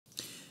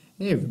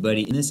Hey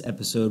everybody, in this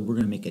episode we're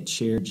going to make a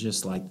chair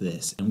just like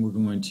this, and we're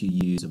going to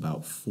use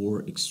about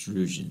 4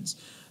 extrusions.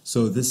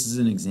 So this is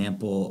an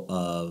example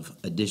of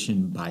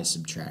addition by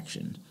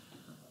subtraction.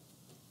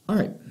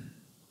 Alright,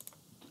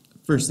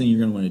 first thing you're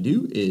going to want to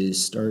do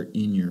is start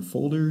in your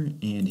folder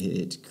and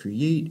hit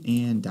create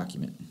and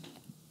document.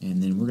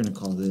 And then we're going to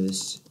call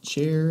this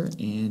chair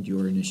and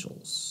your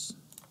initials.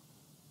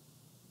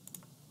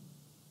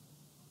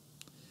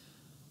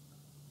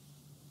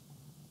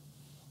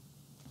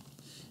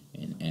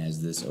 And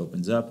as this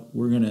opens up,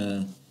 we're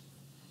gonna,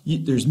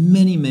 there's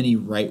many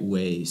right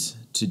ways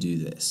to do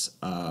this.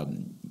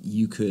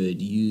 You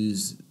could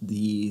use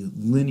the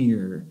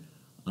linear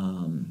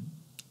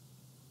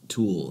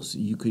tools,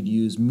 you could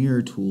use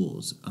mirror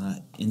tools,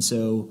 and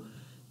so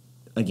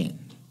again,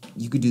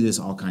 you could do this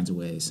all kinds of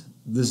ways.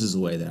 This is the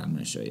way that I'm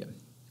going to show you.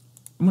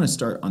 I'm going to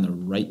start on the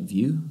right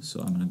view, so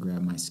I'm going to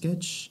grab my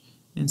sketch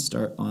and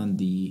start on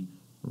the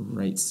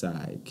right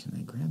side. Can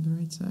I grab the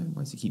right side?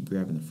 Why does it keep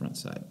grabbing the front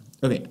side?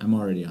 Okay, I'm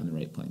already on the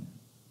right plane.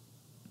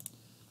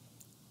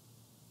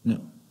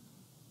 No,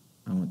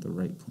 I want the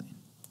right plane.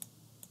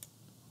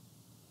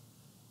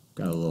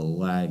 Got a little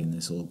lag in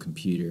this little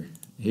computer.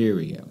 Here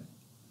we go.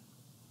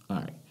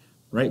 Alright,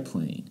 right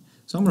plane.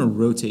 So I'm going to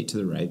rotate to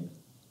the right,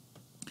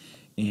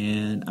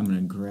 and I'm going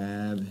to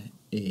grab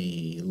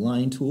a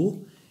line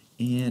tool,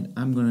 and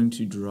I'm going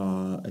to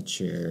draw a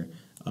chair,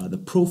 the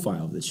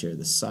profile of the chair,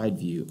 the side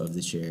view of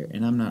the chair,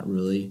 and I'm not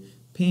really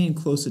paying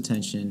close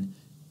attention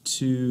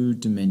to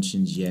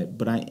dimensions yet,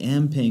 but I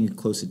am paying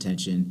close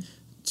attention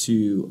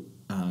to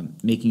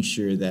making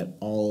sure that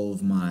all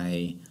of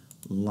my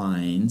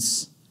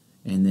lines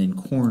and then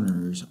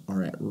corners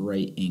are at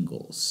right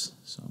angles.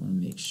 So I want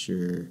to make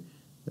sure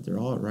that they're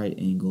all at right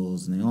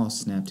angles and they all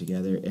snap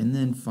together, and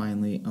then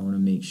finally I want to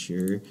make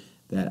sure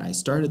that I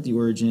start at the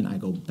origin, I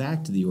go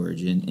back to the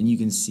origin, and you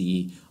can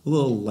see a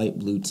little light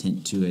blue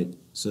tint to it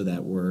so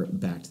that we're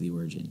back to the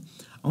origin.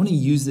 I want to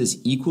use this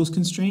equals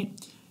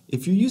constraint.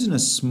 If you're using a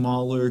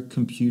smaller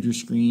computer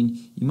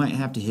screen, you might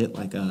have to hit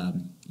like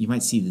you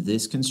might see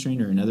this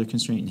constraint or another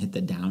constraint and hit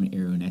the down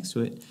arrow next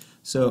to it.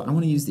 So I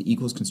want to use the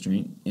equals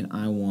constraint, and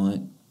I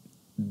want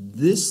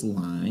this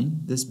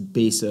line, this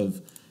base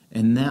of,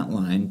 and that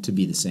line to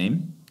be the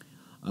same,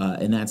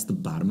 and that's the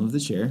bottom of the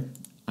chair.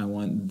 I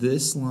want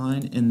this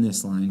line and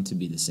this line to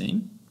be the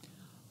same,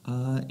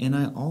 and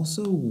I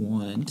also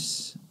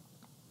want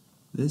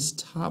this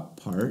top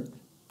part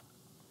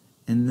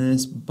and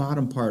this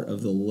bottom part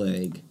of the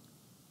leg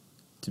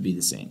to be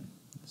the same.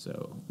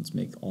 So let's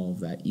make all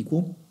of that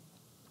equal.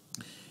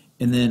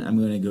 And then I'm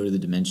going to go to the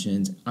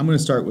dimensions. I'm going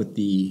to start with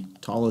the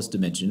tallest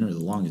dimension, or the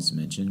longest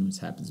dimension, which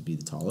happens to be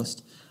the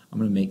tallest. I'm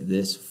going to make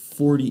this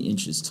 40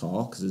 inches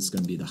tall because it's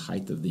going to be the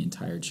height of the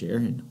entire chair.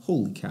 And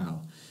holy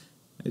cow,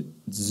 it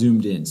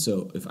zoomed in.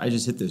 So if I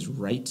just hit this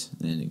right,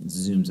 then it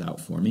zooms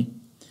out for me.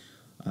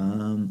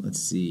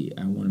 Let's see,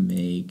 I want to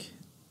make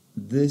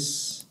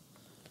this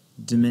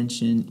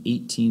dimension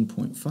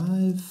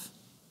 18.5.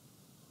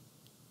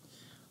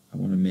 I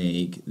want to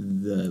make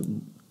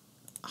the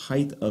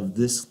height of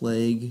this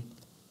leg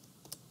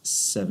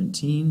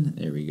 17.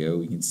 There we go.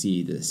 We can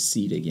see the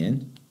seat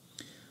again.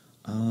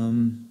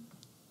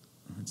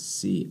 Let's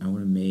see. I want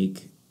to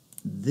make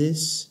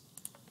this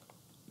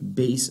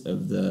base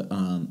of the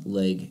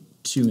leg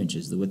 2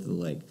 inches, the width of the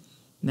leg.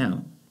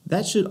 Now,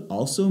 that should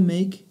also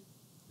make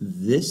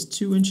this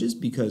 2 inches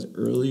because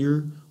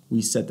earlier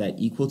we set that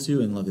equal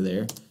to, and look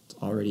there, it's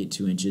already at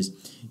 2 inches.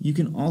 You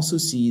can also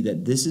see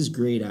that this is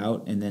grayed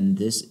out and then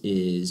this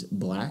is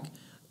black.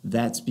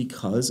 That's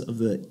because of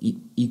the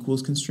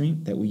equals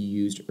constraint that we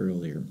used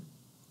earlier.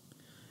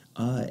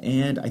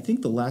 And I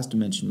think the last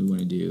dimension we want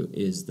to do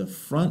is the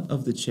front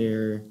of the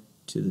chair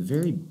to the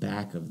very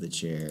back of the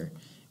chair,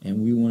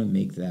 and we want to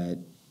make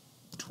that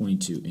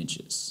 22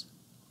 inches.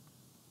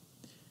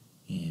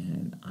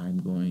 And I'm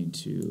going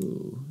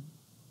to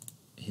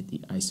hit the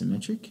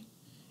isometric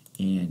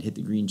and hit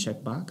the green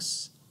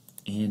checkbox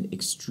and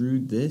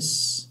extrude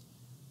this.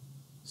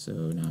 So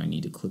now I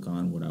need to click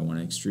on what I want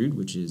to extrude,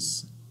 which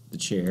is the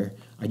chair.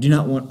 I do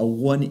not want a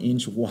 1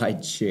 inch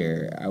wide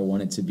chair. I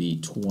want it to be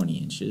 20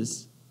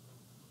 inches.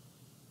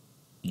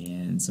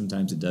 And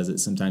sometimes it does it.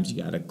 Sometimes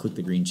you gotta click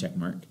the green check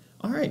mark.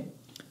 Alright,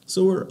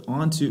 so we're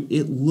on to,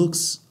 it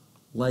looks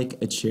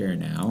like a chair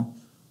now,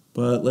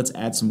 but let's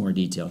add some more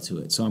detail to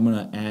it. So I'm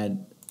gonna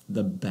add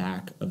the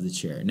back of the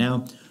chair.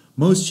 Now,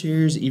 most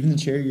chairs, even the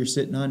chair you're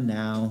sitting on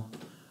now,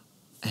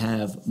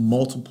 have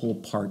multiple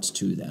parts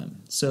to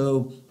them.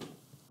 So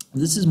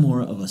this is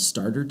more of a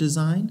starter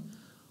design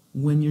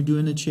when you're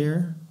doing a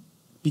chair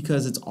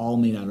because it's all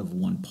made out of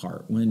one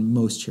part, when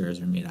most chairs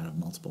are made out of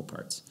multiple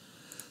parts.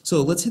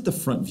 So let's hit the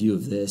front view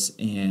of this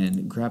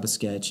and grab a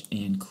sketch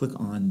and click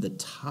on the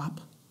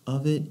top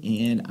of it,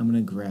 and I'm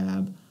going to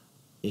grab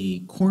a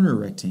corner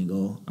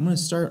rectangle. I'm going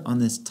to start on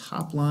this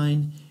top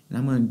line, and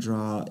I'm going to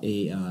draw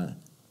a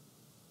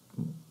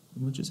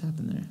what just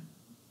happened there?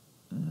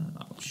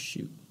 Oh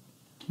shoot,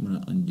 I'm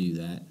going to undo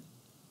that.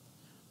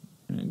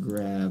 I'm going to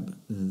grab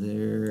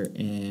there,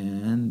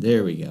 and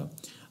there we go.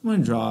 I'm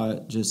going to draw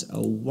just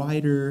a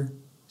wider,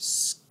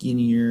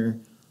 skinnier,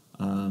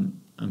 a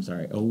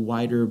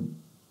wider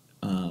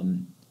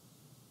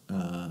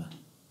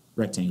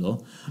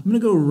rectangle. I'm going to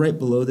go right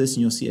below this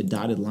and you'll see a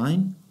dotted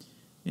line.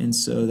 And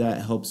so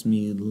that helps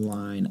me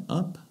line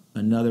up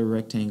another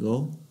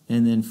rectangle.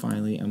 And then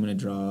finally, I'm going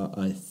to draw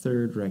a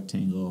third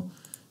rectangle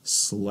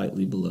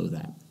slightly below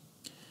that.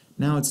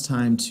 Now it's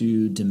time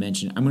to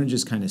dimension. I'm going to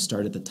just kind of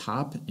start at the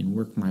top and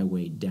work my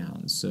way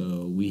down.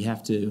 So we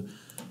have to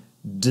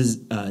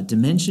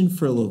dimension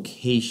for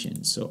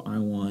location. So I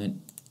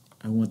want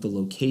the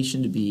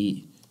location to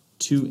be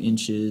 2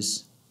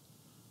 inches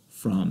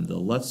from the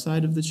left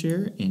side of the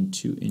chair and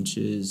 2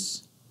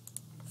 inches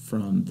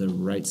from the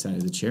right side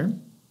of the chair.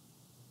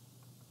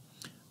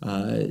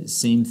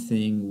 Same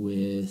thing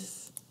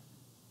with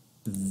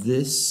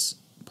this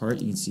part.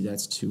 You can see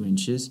that's 2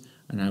 inches,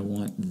 and I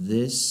want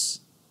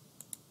this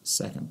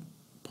second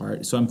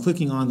part. So I'm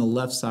clicking on the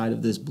left side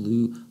of this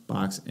blue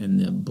box and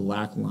the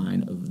black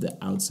line of the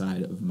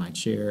outside of my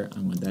chair. I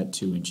want that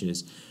 2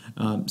 inches.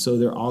 So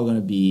they're all going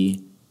to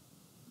be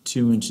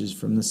 2 inches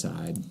from the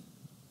side.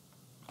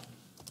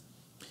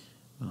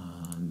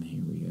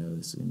 Here we go.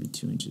 This is going to be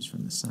 2 inches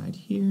from the side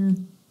here.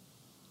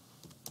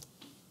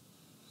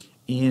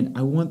 And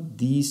I want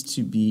these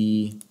to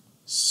be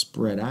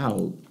spread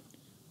out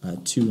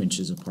 2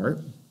 inches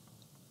apart.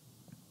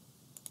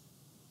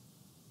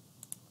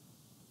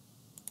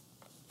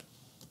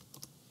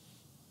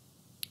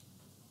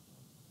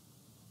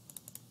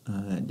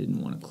 I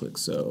didn't want to click,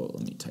 so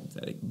let me type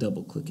that,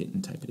 double click it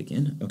and type it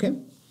again. Okay.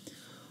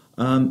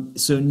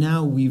 So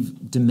now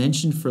we've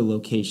dimensioned for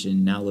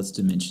location. Now let's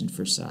dimension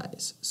for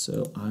size.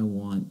 So I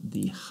want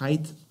the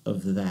height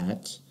of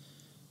that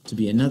to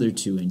be another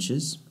 2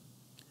 inches.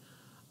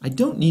 I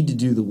don't need to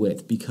do the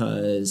width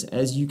because,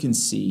 as you can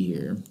see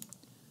here,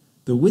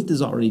 the width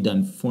is already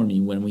done for me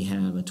when we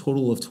have a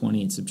total of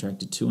 20 and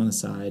subtracted 2 on the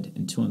side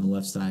and 2 on the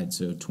left side,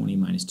 so 20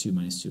 minus 2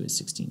 is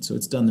 16. So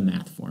it's done the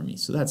math for me,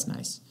 so that's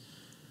nice.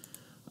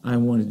 I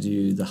want to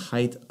do the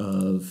height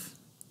of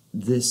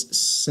this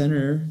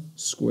center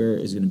square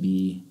is going to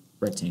be,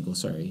 rectangle,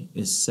 sorry,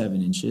 is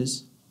 7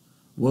 inches.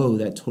 Whoa,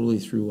 that totally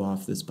threw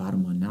off this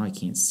bottom one. Now I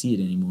can't see it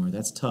anymore.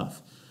 That's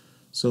tough.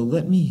 So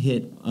let me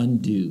hit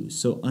undo.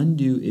 So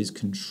undo is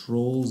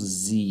Control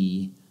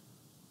Z,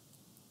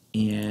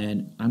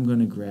 and I'm going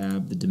to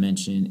grab the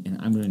dimension and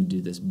I'm going to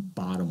do this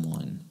bottom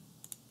one.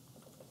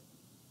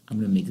 I'm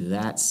going to make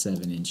that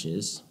 7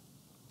 inches.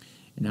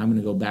 And now I'm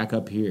going to go back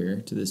up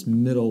here to this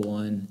middle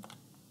one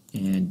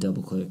and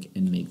double click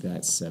and make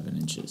that 7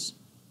 inches.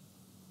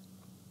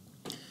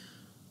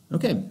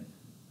 Okay.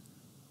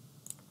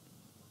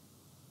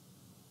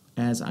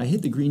 As I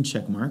hit the green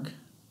check mark,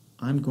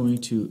 I'm going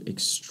to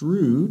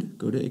extrude,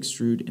 go to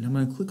extrude, and I'm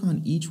going to click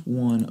on each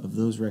one of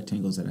those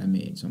rectangles that I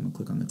made. So I'm going to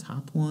click on the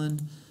top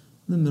one,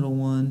 the middle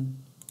one,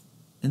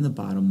 and the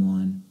bottom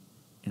one,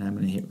 and I'm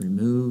going to hit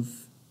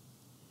remove,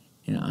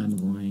 and I'm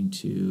going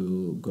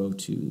to go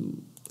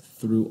to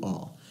through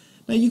all.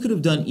 Now you could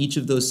have done each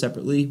of those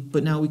separately,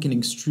 but now we can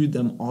extrude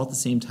them all at the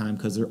same time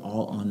because they're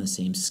all on the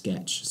same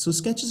sketch. So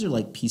sketches are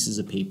like pieces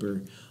of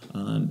paper.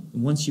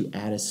 Once you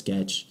add a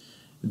sketch,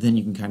 then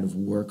you can kind of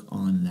work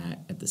on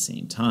that at the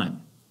same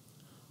time.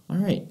 All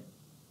right,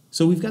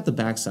 so we've got the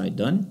backside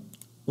done.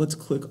 Let's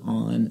click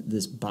on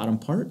this bottom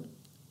part,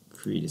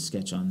 create a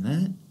sketch on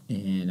that,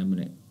 and I'm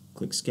going to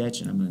click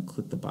sketch and I'm going to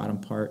click the bottom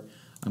part.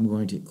 I'm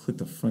going to click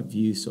the front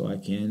view so I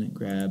can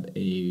grab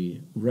a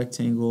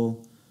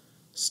rectangle,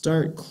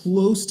 start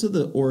close to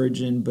the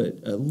origin but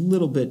a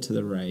little bit to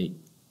the right,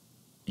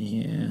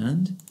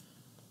 and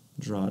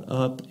draw it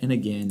up. And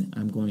again,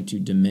 I'm going to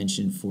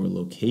dimension for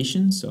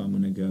location, so I'm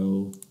going to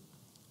go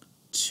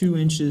 2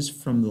 inches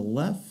from the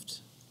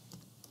left,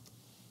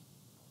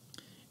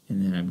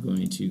 and then I'm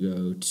going to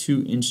go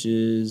 2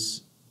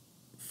 inches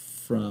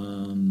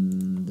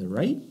from the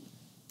right,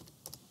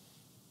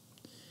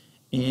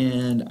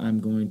 and I'm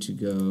going to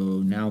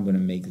go, now I'm going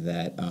to make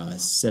that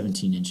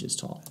 17 inches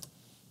tall.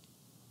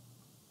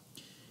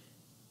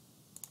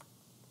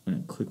 I'm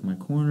going to click my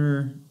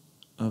corner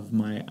of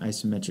my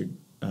isometric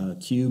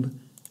cube,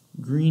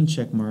 green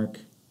check mark,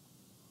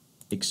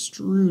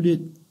 extrude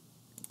it,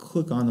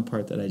 click on the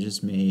part that I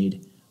just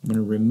made. I'm going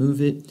to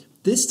remove it.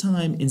 This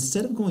time,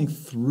 instead of going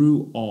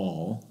through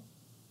all,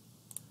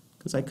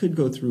 because I could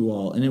go through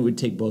all and it would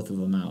take both of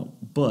them out,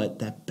 but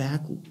the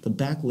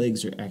back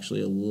legs are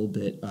actually a little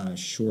bit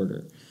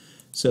shorter.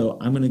 So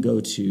I'm going to go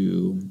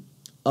to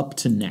up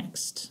to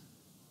next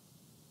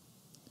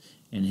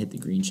and hit the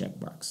green check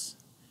box.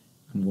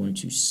 I'm going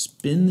to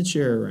spin the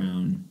chair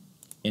around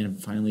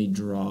and finally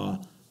draw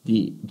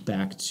the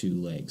back 2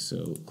 legs.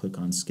 So click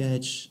on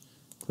sketch,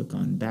 click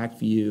on back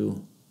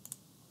view,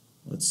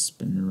 let's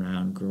spin it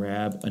around,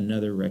 grab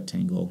another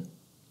rectangle,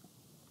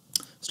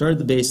 start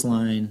at the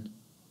baseline,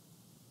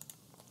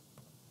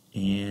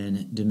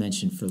 and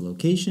dimension for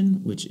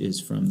location, which is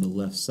from the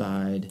left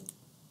side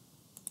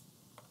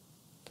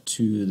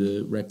to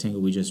the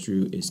rectangle we just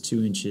drew is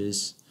 2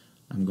 inches.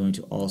 I'm going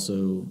to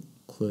also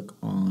click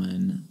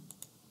on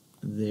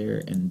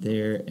there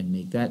and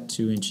make that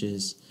 2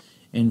 inches.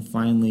 And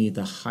finally,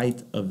 the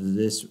height of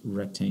this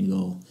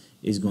rectangle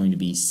is going to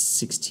be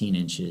 16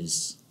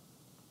 inches.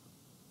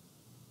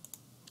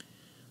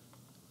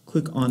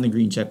 Click on the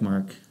green check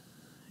mark,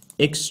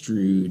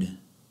 extrude,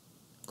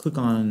 click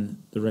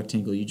on the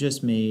rectangle you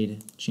just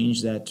made,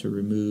 change that to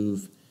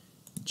remove,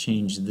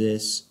 change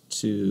this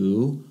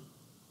to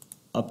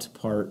up to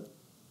part,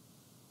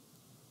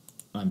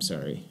 I'm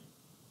sorry,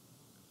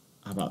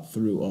 how about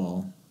through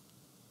all,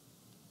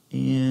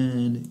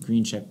 and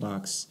green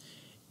checkbox,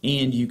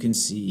 and you can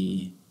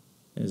see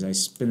as I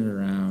spin it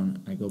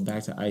around, I go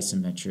back to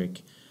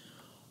isometric,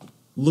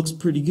 looks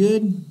pretty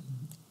good.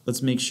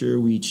 Let's make sure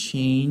we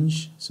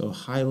change, so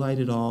highlight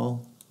it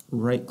all,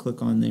 right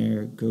click on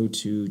there, go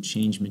to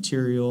change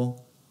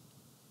material.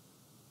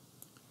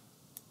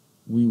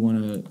 We want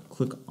to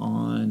click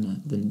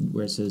on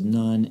where it says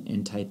none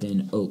and type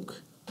in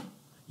oak.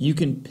 You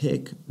can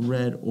pick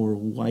red or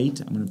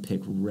white. I'm going to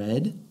pick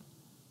red.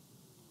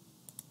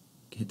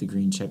 Hit the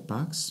green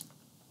checkbox.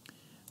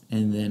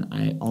 And then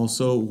I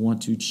also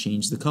want to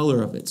change the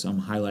color of it. So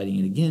I'm highlighting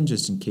it again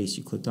just in case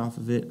you clicked off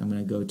of it. I'm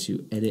going to go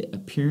to edit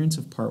appearance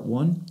of part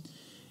 1.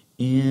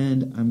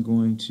 And I'm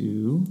going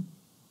to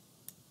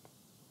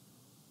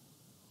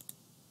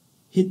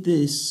hit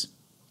this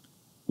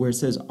where it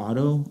says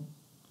auto.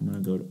 I'm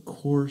going to go to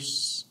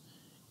coarse,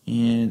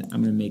 and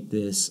I'm going to make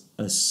this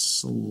a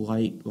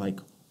slight like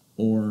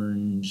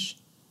orange,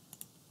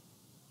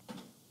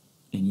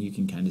 and you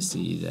can kind of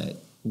see that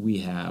we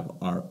have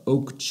our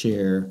oak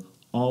chair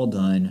all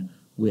done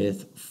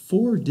with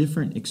 4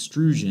 different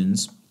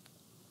extrusions,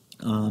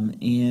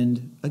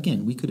 and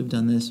again, we could have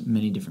done this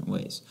many different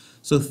ways.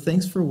 So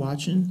thanks for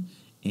watching,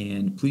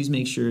 and please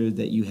make sure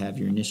that you have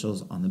your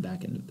initials on the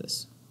back end of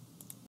this.